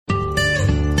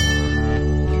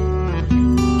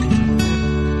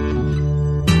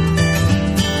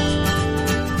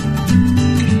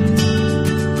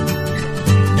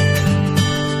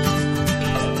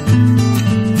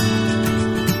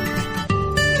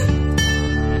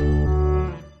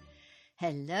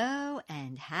Hello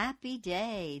and happy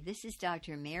day. This is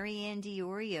Dr. Marianne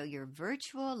Diorio, your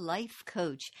virtual life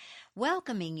coach,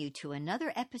 welcoming you to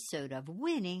another episode of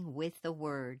Winning with the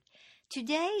Word.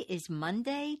 Today is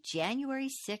Monday, January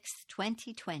 6th,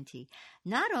 2020.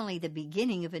 Not only the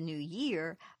beginning of a new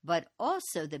year, but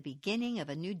also the beginning of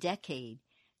a new decade.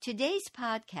 Today's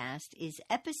podcast is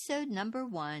episode number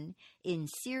 1 in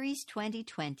Series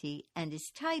 2020 and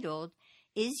is titled,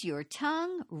 Is Your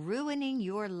Tongue Ruining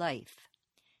Your Life?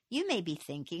 You may be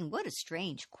thinking, what a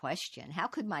strange question. How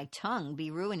could my tongue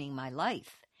be ruining my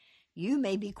life? You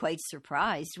may be quite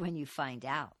surprised when you find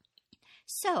out.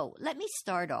 So, let me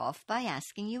start off by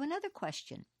asking you another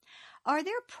question. Are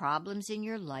there problems in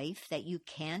your life that you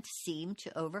can't seem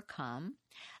to overcome,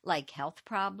 like health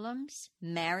problems,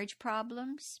 marriage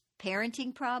problems,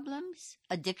 parenting problems,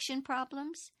 addiction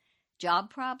problems, job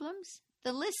problems?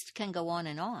 The list can go on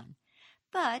and on.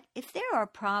 But if there are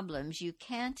problems you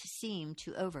can't seem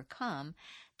to overcome,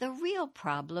 the real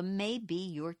problem may be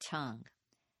your tongue.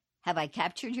 Have I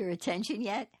captured your attention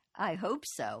yet? I hope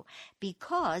so,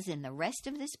 because in the rest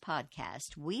of this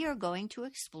podcast, we are going to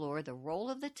explore the role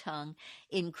of the tongue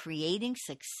in creating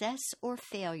success or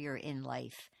failure in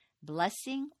life,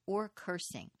 blessing or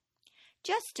cursing.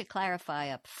 Just to clarify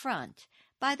up front,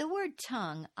 by the word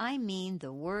tongue, I mean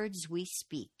the words we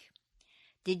speak.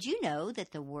 Did you know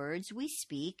that the words we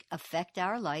speak affect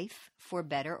our life for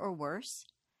better or worse?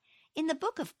 In the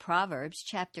book of Proverbs,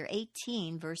 chapter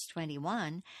 18, verse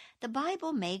 21, the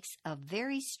Bible makes a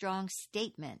very strong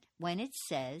statement when it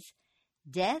says,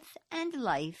 "Death and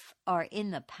life are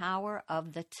in the power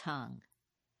of the tongue."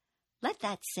 Let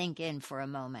that sink in for a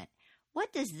moment.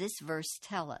 What does this verse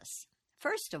tell us?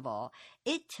 First of all,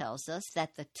 it tells us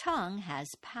that the tongue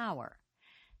has power.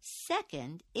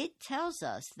 Second, it tells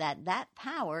us that that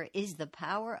power is the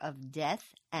power of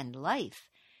death and life.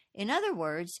 In other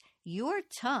words, your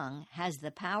tongue has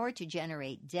the power to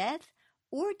generate death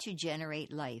or to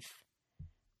generate life.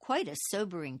 Quite a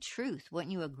sobering truth,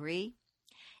 wouldn't you agree?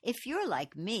 If you're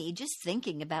like me, just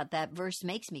thinking about that verse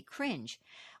makes me cringe.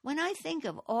 When I think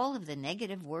of all of the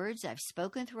negative words I've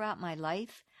spoken throughout my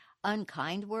life,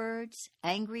 unkind words,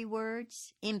 angry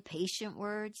words, impatient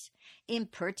words,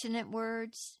 impertinent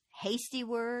words, hasty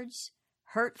words,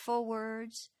 hurtful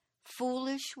words,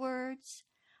 foolish words,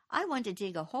 I want to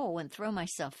dig a hole and throw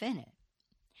myself in it.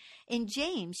 In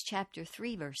James chapter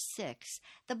 3, verse 6,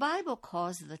 the Bible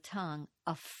calls the tongue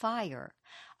a fire,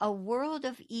 a world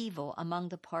of evil among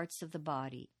the parts of the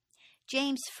body.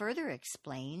 James further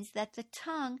explains that the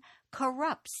tongue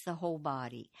corrupts the whole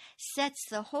body, sets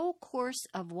the whole course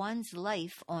of one's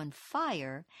life on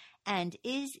fire, and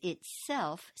is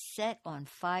itself set on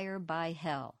fire by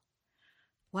hell.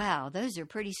 Wow, those are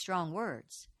pretty strong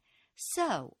words.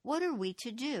 So, what are we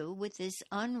to do with this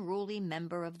unruly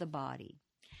member of the body?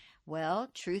 Well,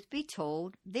 truth be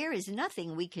told, there is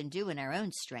nothing we can do in our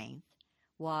own strength.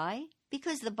 Why?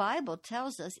 Because the Bible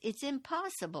tells us it's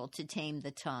impossible to tame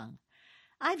the tongue.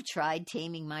 I've tried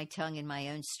taming my tongue in my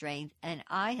own strength, and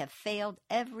I have failed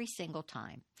every single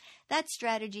time. That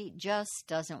strategy just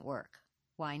doesn't work.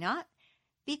 Why not?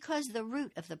 Because the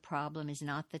root of the problem is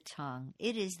not the tongue,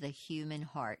 it is the human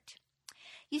heart.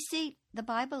 You see, the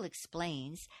Bible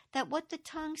explains that what the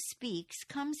tongue speaks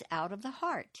comes out of the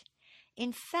heart.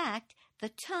 In fact, the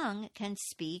tongue can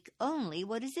speak only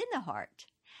what is in the heart.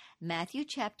 Matthew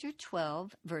chapter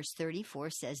 12, verse 34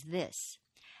 says this,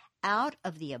 "Out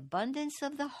of the abundance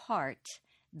of the heart,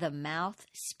 the mouth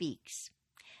speaks."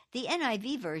 The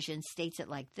NIV version states it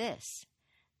like this,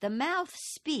 "The mouth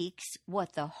speaks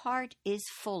what the heart is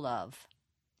full of."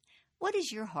 What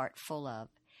is your heart full of?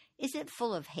 Is it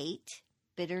full of hate,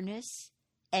 bitterness,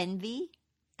 envy,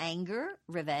 anger,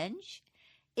 revenge?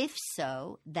 If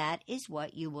so, that is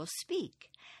what you will speak.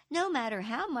 No matter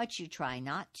how much you try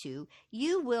not to,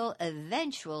 you will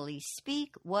eventually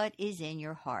speak what is in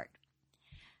your heart.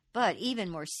 But even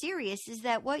more serious is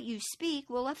that what you speak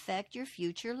will affect your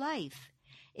future life.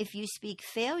 If you speak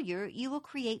failure, you will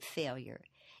create failure.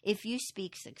 If you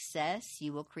speak success,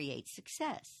 you will create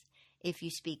success. If you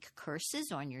speak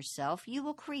curses on yourself, you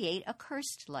will create a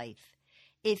cursed life.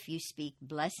 If you speak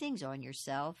blessings on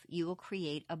yourself, you will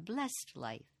create a blessed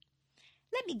life.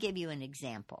 Let me give you an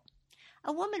example.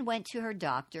 A woman went to her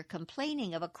doctor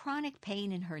complaining of a chronic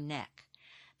pain in her neck.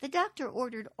 The doctor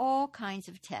ordered all kinds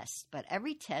of tests, but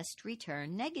every test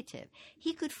returned negative.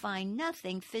 He could find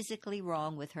nothing physically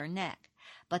wrong with her neck.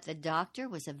 But the doctor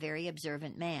was a very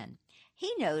observant man.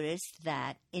 He noticed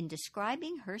that in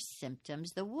describing her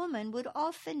symptoms, the woman would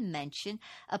often mention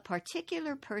a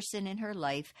particular person in her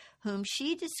life whom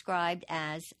she described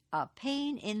as a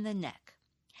pain in the neck.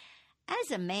 As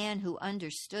a man who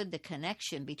understood the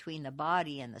connection between the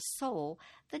body and the soul,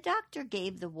 the doctor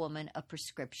gave the woman a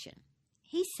prescription.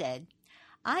 He said,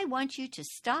 "I want you to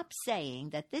stop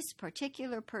saying that this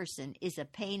particular person is a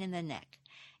pain in the neck.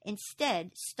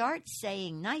 Instead, start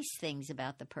saying nice things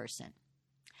about the person."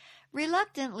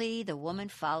 Reluctantly, the woman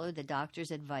followed the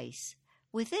doctor's advice.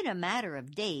 Within a matter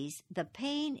of days, the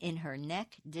pain in her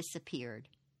neck disappeared.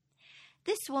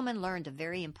 This woman learned a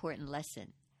very important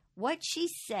lesson. What she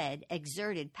said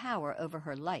exerted power over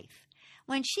her life.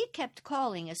 When she kept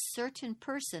calling a certain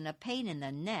person a pain in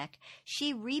the neck,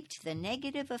 she reaped the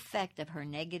negative effect of her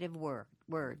negative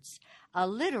words, a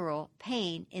literal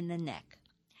pain in the neck.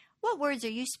 What words are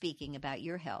you speaking about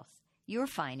your health, your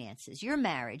finances, your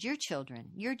marriage, your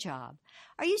children, your job?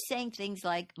 Are you saying things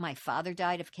like, "My father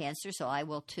died of cancer, so I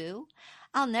will too"?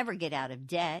 "I'll never get out of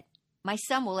debt"? "My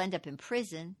son will end up in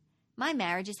prison"? "My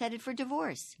marriage is headed for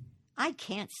divorce"? "I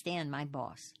can't stand my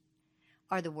boss"?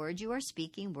 Are the words you are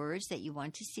speaking words that you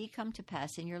want to see come to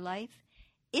pass in your life?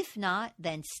 If not,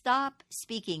 then stop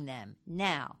speaking them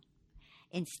now.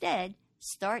 Instead,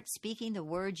 start speaking the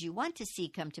words you want to see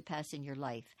come to pass in your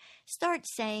life. Start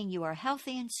saying you are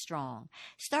healthy and strong.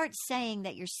 Start saying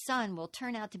that your son will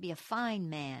turn out to be a fine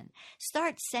man.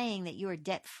 Start saying that you are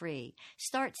debt-free.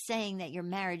 Start saying that your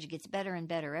marriage gets better and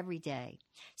better every day.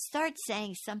 Start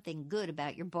saying something good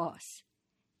about your boss.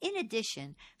 In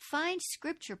addition, find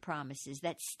scripture promises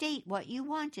that state what you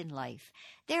want in life.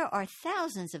 There are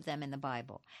thousands of them in the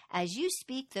Bible. As you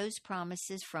speak those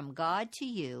promises from God to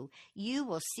you, you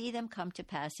will see them come to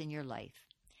pass in your life.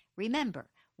 Remember,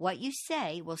 what you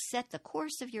say will set the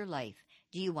course of your life.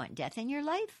 Do you want death in your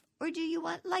life, or do you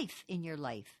want life in your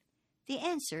life? The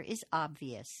answer is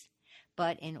obvious.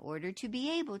 But in order to be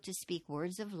able to speak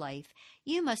words of life,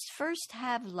 you must first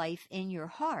have life in your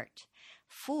heart.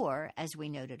 For, as we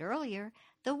noted earlier,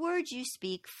 the words you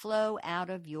speak flow out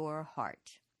of your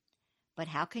heart. But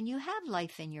how can you have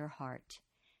life in your heart?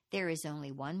 There is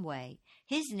only one way.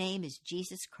 His name is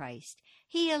Jesus Christ.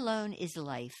 He alone is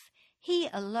life. He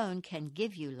alone can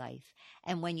give you life.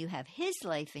 And when you have His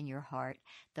life in your heart,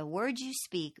 the words you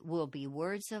speak will be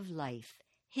words of life,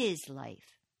 His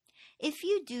life. If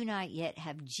you do not yet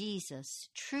have Jesus,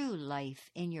 true life,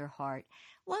 in your heart,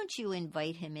 won't you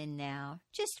invite Him in now?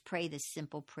 Just pray this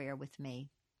simple prayer with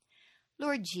me.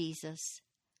 Lord Jesus,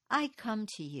 I come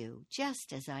to you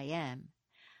just as I am.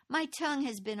 My tongue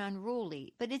has been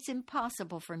unruly, but it's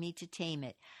impossible for me to tame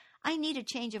it. I need a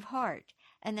change of heart,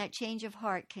 and that change of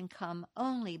heart can come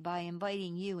only by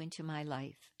inviting you into my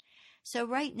life. So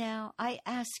right now, I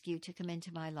ask you to come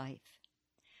into my life.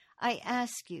 I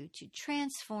ask you to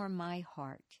transform my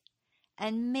heart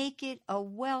and make it a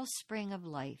wellspring of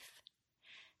life,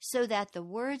 so that the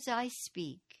words I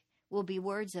speak will be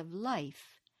words of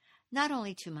life, not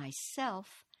only to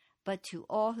myself, but to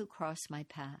all who cross my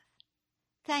path.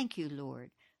 Thank you,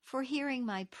 Lord, for hearing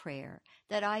my prayer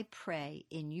that I pray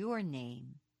in your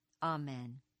name.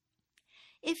 Amen.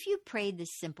 If you prayed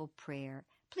this simple prayer,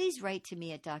 please write to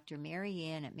me at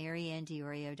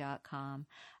drmaryann@mariannediorio.com.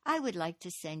 I would like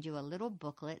to send you a little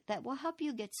booklet that will help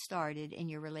you get started in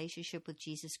your relationship with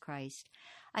Jesus Christ.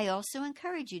 I also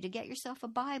encourage you to get yourself a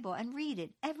Bible and read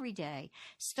it every day,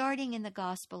 starting in the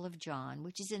Gospel of John,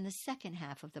 which is in the second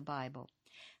half of the Bible.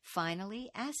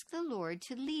 Finally, ask the Lord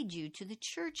to lead you to the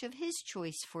church of His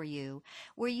choice for you,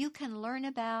 where you can learn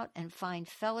about and find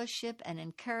fellowship and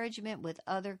encouragement with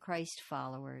other Christ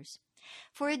followers.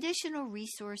 For additional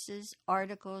resources,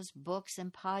 articles, books,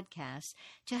 and podcasts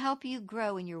to help you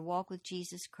grow in your walk with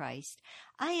Jesus Christ,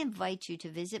 I invite you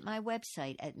to visit my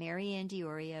website at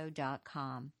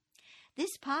mariannediorio.com.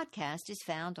 This podcast is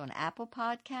found on Apple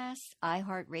Podcasts,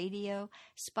 iHeartRadio,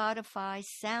 Spotify,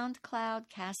 SoundCloud,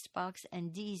 CastBox,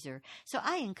 and Deezer, so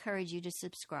I encourage you to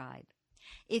subscribe.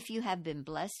 If you have been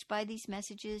blessed by these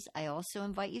messages, I also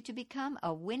invite you to become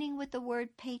a Winning with the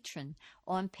Word patron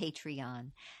on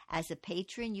Patreon. As a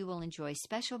patron, you will enjoy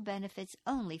special benefits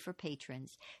only for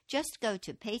patrons. Just go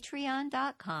to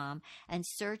patreon.com and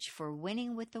search for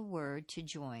Winning with the Word to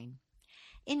join.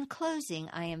 In closing,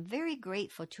 I am very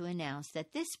grateful to announce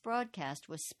that this broadcast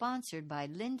was sponsored by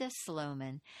Linda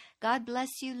Sloman. God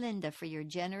bless you, Linda, for your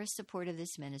generous support of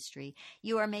this ministry.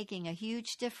 You are making a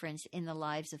huge difference in the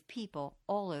lives of people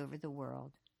all over the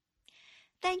world.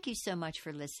 Thank you so much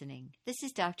for listening. This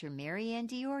is Dr. Mariann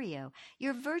Diorio,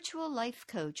 your virtual life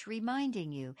coach,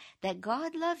 reminding you that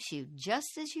God loves you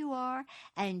just as you are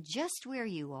and just where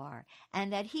you are,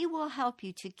 and that He will help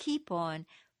you to keep on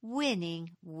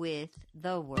winning with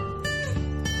the Word.